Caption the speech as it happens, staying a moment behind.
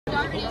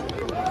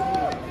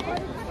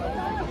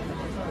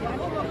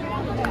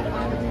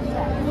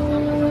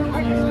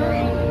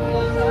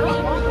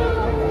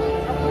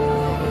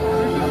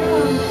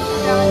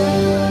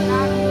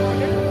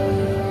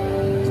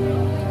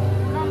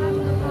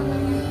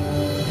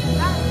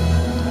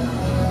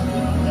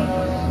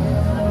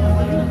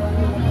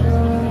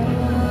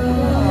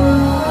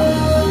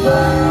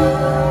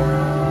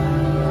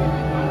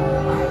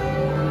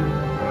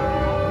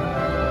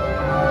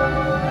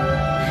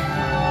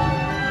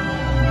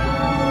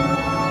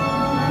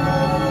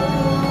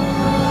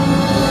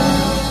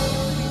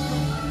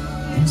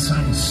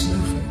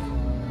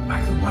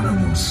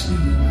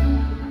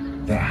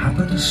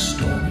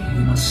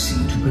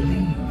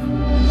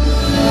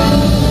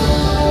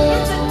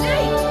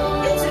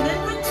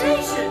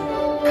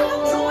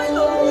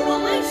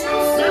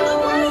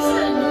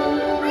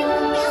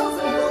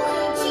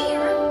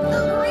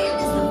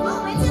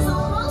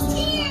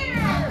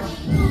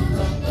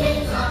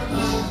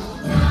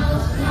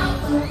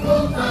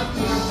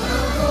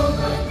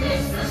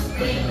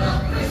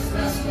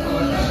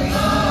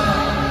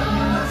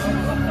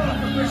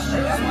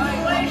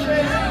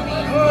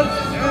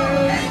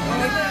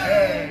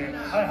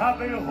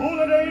Happy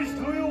holidays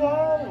to you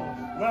all.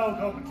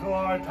 Welcome to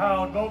our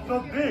town, both the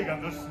big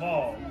and the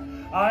small.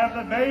 I am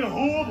the May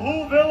Who of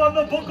Whoville, and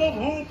the Book of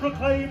Who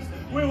proclaims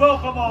we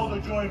welcome all to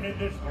join in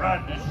this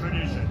grandest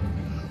tradition.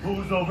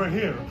 Who's over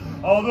here?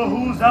 All the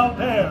who's out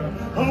there.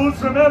 Who's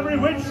from every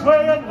which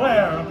way and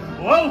where?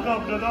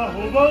 Welcome to the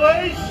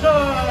Whovilation!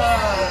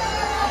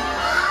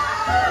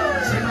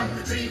 Trim up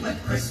the tree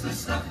with Christmas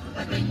stuff,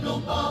 like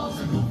bingo balls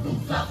and hoo-hoo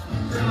fluff.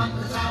 Trim up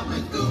the town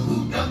with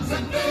goo-hoo gums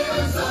and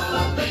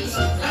fizzle bass.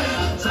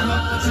 And trim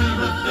up the tree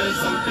with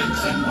fizzle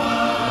pinks and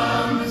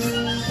bombs.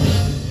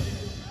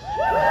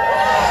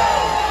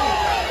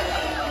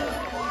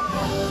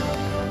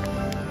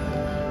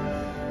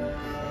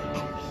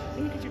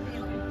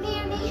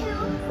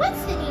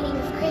 What's the meaning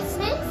of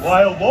Christmas?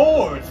 Why,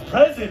 awards,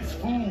 presents,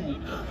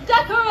 food.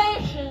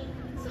 Decorations.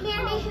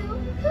 Mayor Mayhew,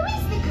 who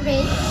is the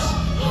Grinch?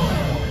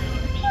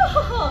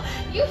 Oh,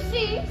 you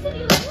see, Cindy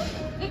Lou,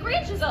 the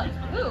Grinch is a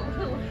who.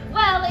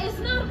 Well, is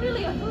not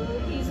really a who.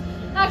 He's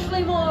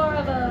actually more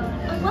of a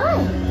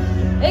what?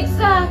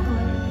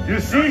 Exactly. You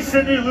see,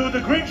 Cindy Lou, the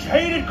Grinch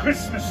hated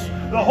Christmas,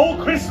 the whole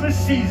Christmas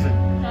season.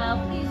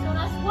 Now, please don't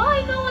ask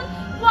why. No one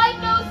quite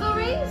knows the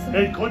reason.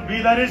 It could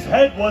be that his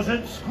head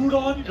wasn't screwed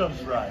on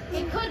just right.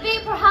 It could be,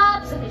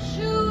 perhaps, that his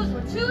shoes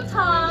were too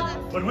tight.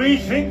 But we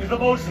think the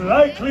most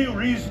likely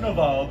reason of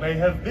all may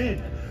have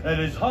been that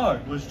his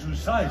heart was 2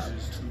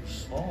 sizes too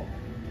small.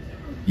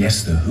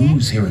 Yes, the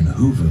Who's here in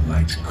Whoville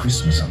liked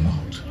Christmas a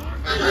lot.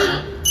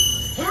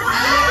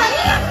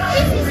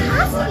 Christmas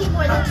has to be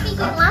more than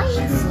twinkling lights.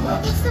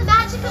 It's the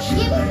magic of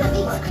giving that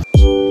makes Christmas.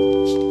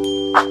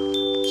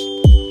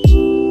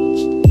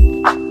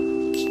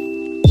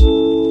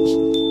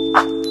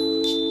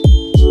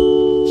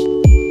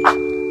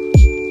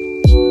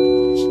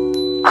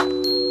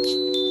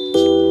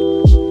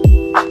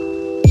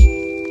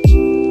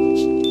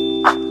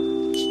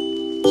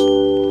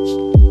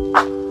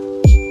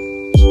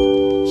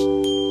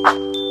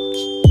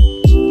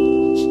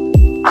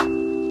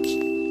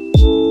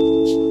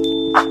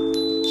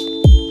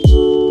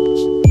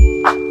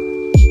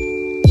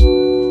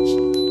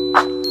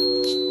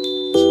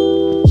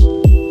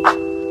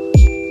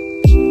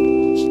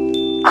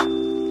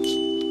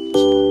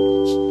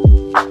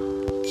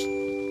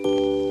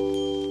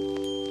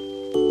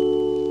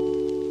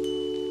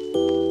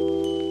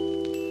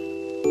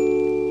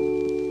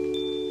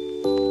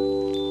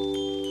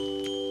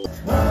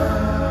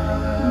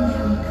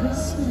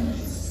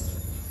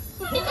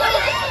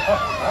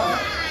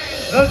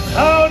 The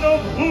town of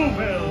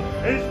Whoville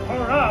is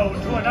proud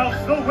to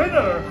announce the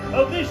winner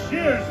of this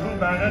year's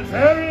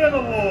Humanitarian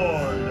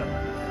Award.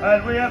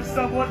 And we have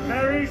someone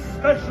very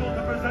special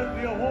to present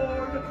the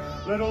award,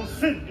 little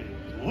Cindy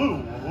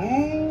Lou.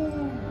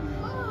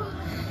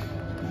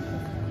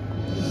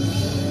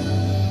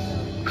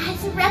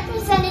 As a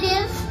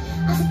representative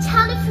of the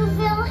town of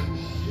Whoville,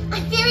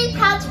 I'm very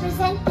proud to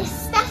present this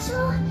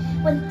special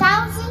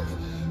 1000th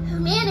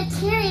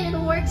Humanitarian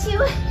Award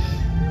to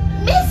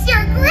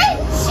Mr.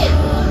 Grinch!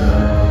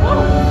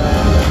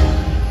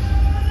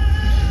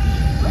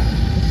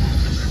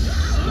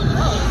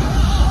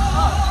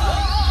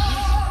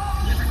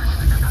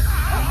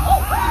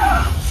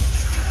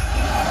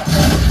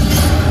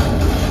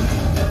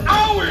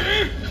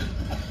 Owie!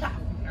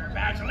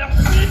 Everybody's a little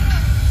bit.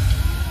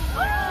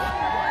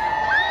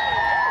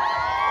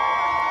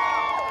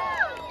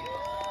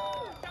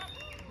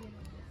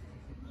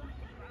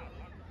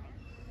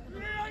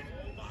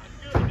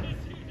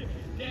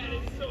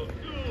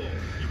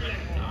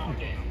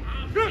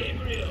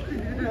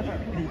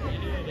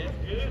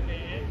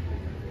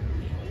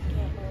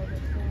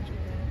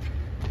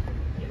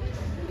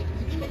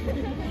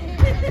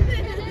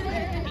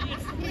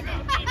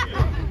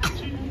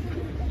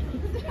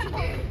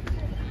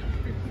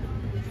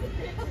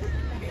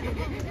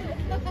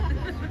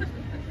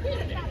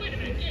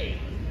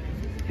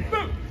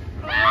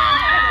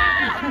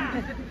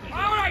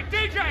 All right,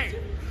 DJ,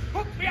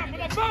 hook me up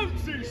with a boat,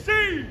 CC.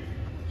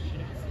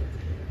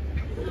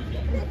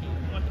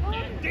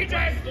 DJ,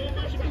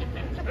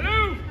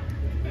 hello.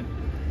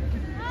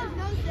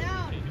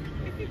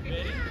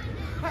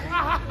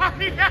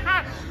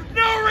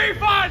 No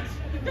refunds.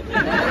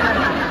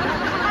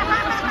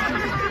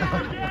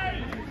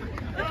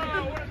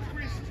 Oh, what a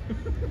twist.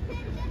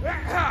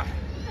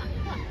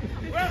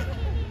 Well,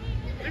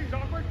 things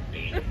awkward.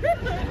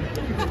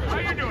 How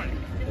you doing?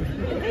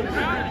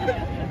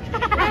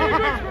 Merry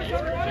Christmas,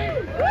 everybody!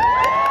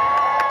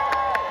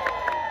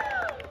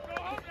 Go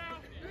home now.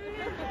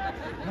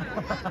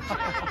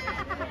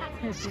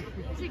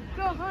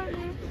 Go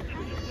home.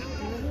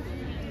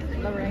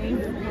 Lorraine.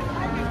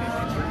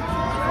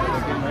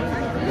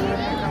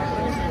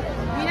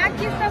 Mira,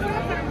 aquí está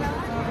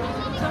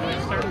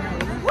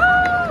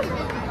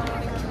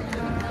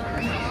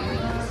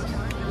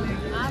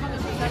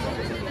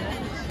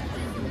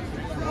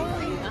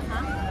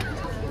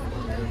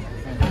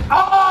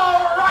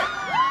All right!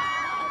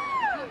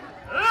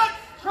 Let's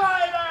try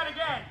that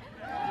again.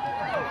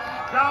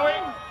 Shall we?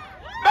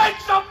 Make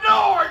some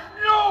noise!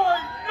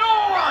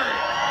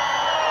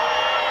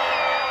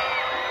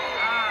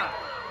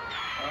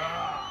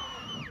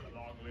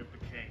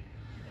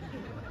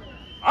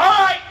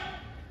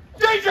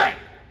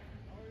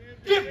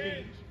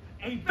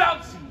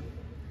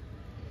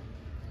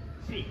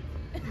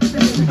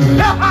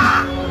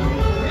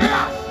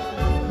 Yes!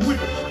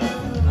 With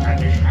and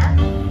his hat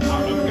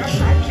out of your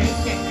sidekick.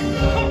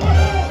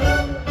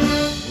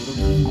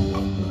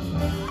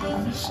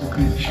 Mr.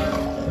 Grinch.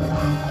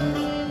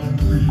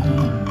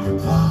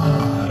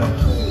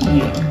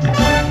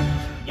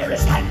 You're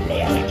as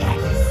cuddly as a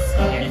cactus.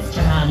 You're as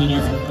charming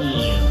as a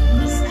wheel,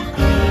 Mr.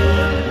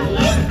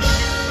 Grinch.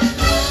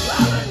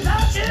 Well,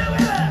 don't you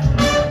ever?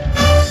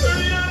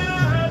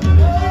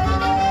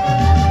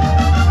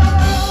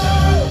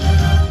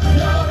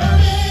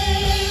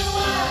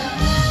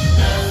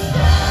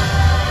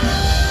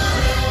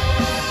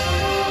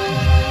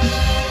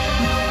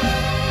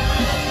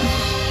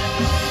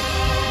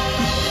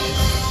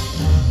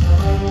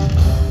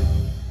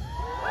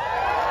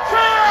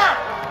 Cheer!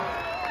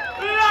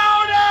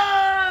 Louder!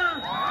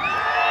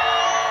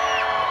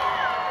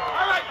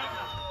 All right.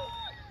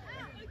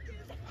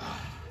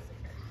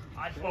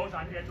 I suppose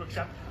I'm here to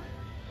accept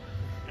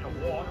an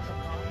award of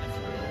some kind.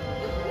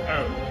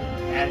 Oh,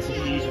 that's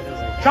easy.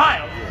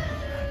 Child,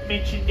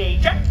 mention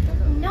danger.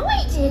 No,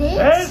 I didn't.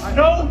 There's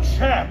no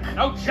check.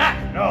 No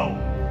check. No.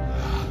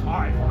 All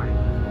right, fine.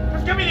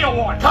 Just give me the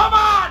award. Come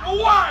on,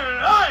 while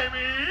I'm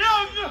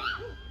young.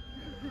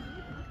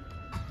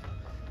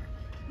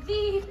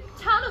 The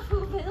town of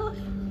Whoville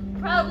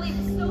proudly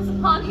bestows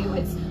upon you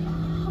its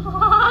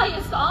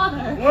highest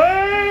honor.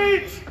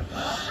 Wait!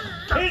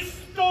 He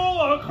stole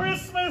our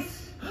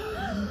Christmas.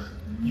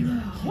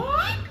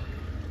 What?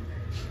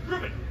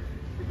 Ruben,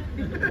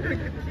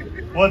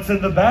 What's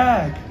in the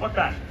bag? what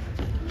bag?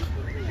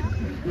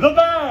 The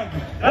bag.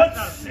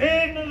 What's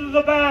in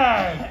the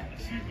bag?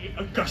 Excuse me,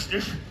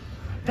 Augustus.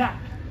 That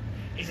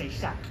is a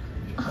sack.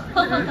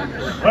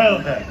 Well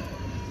then,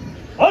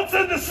 what's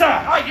in the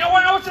sack? All right, you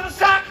want to know what's in the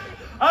sack?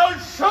 I'll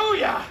show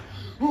you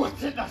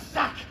what's in the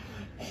sack.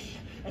 An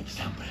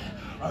example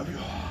of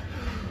your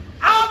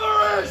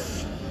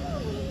avarice.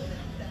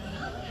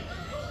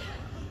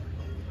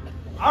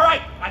 All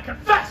right, I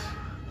confess.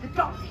 You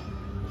got me.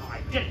 I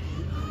did it.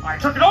 I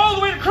took it all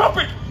the way to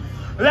Crumpet.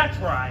 That's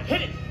where I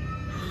hid it.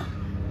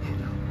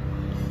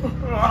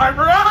 I'm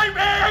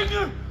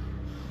rhyming.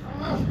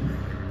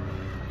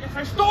 Yes,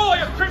 I stole all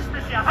your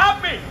Christmas. You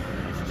have me.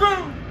 It's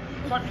true.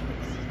 But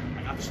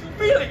I got this new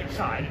feeling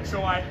inside, and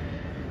so I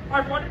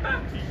brought it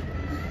back to you.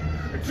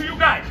 To you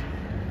guys.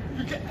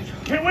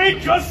 Can we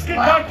just get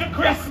back to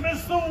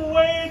Christmas the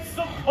way it's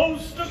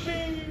supposed to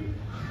be?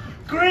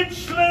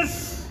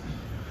 Grinchless.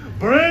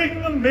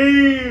 Bring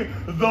me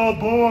the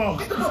book.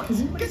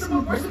 Get the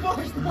book, where's the book?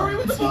 Hurry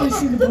with the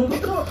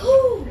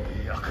book.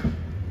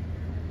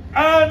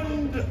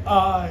 And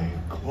I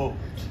quote,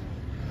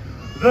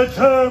 "The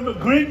term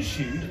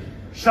Grinchy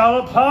shall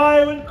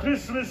apply when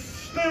Christmas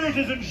spirit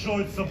is in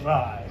short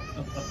supply."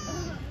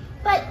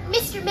 But,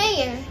 Mr.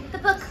 Mayor, the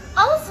book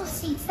also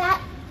states that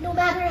no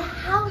matter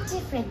how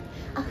different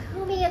a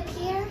who may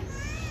appear,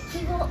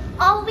 he will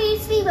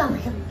always be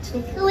welcomed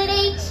with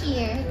holiday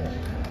cheer.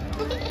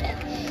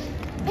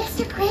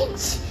 Mr.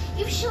 Grinch,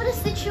 you've showed us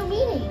the true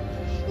meaning.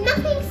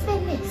 Nothing's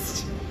been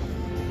missed.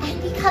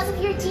 And because of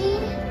your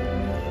deed,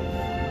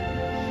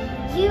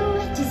 you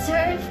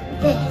deserve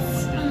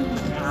this.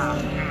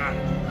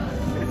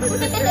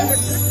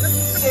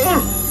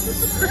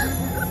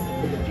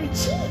 Your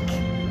cheek.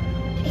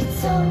 It's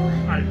so...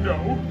 I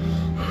know.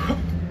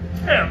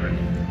 Terrible.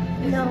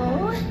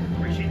 No.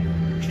 Is she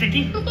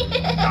sticky?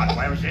 Not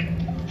why I was sick.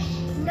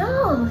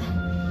 No.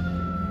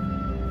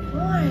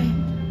 Warm.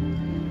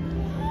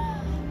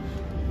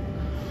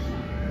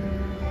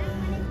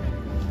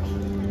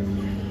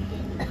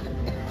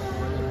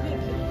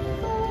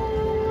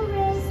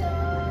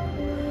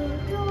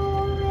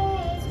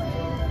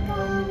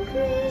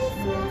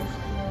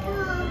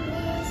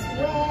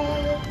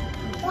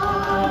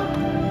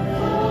 Welcome,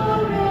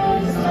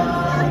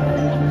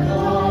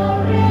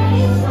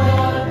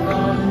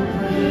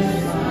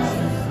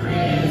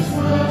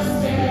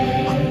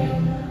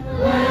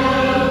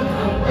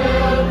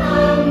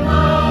 welcome,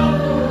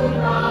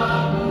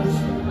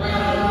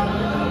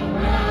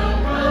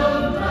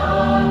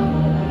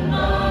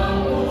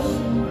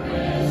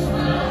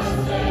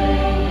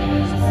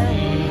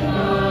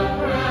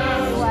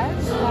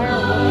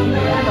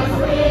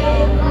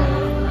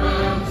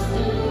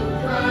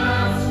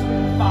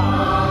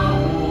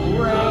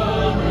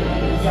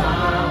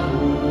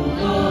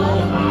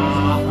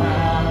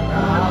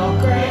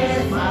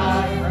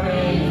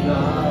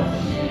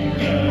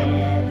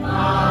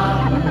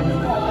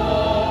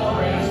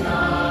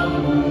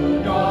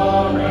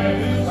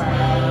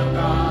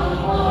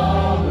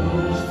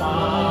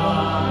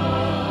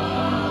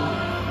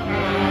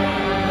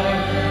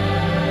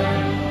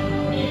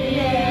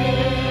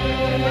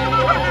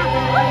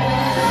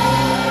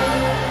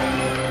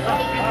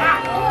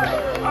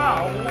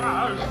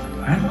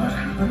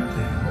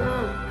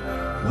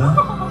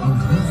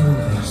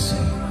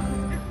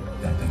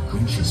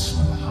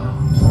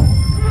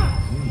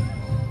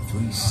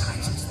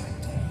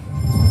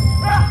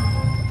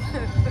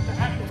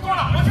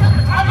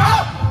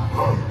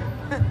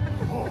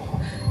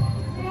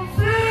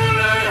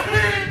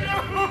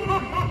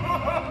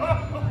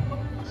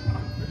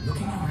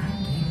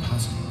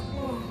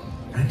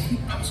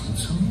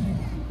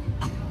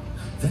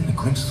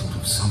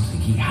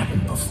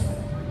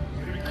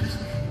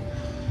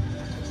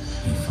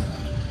 He thought.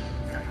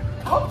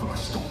 Come to a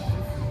store.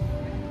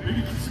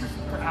 Maybe Christmas,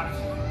 perhaps.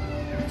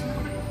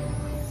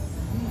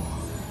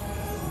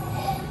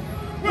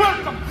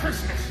 Welcome,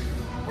 Christmas!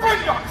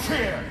 Bring your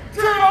cheer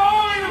to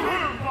all the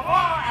rooms of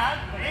far and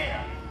near.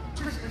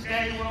 Christmas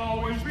Day will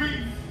always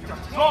be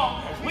just as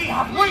long as we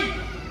have we.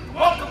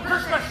 Welcome,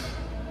 Christmas,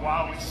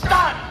 while we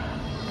stand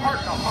heart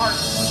to heart,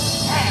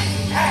 hand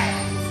in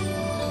hand.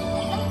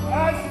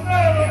 As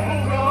Mary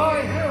Hoover,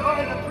 I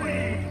hereby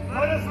decree,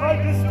 let us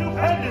light this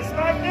stupendous,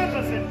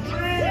 magnificent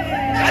tree!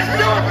 Let's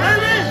do it,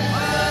 baby!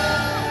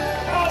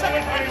 Come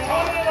everybody,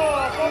 one and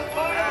all, from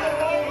fire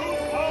to one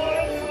who's tall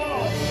and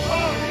small.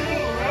 Are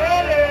you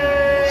ready?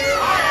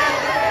 I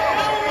am ready!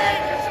 No way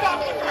to stop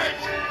the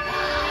Grinch!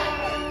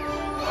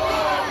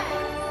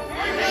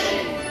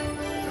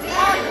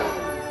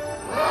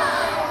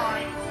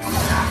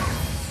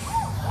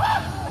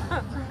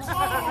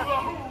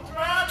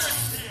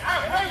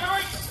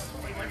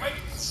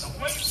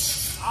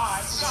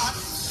 I've got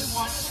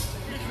one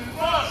piece of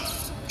bug.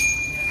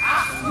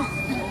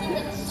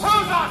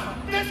 Who's awesome?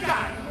 This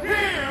guy.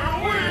 Here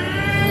we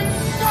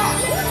go.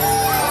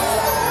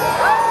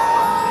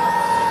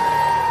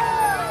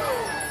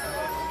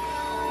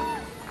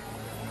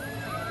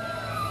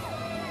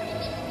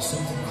 So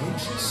the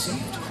Grinch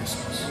saved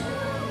Christmas.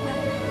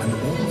 And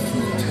all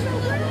through the town,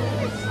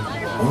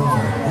 all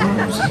the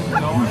who's in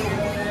the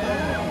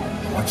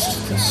watched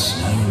the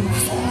snow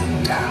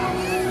falling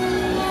down.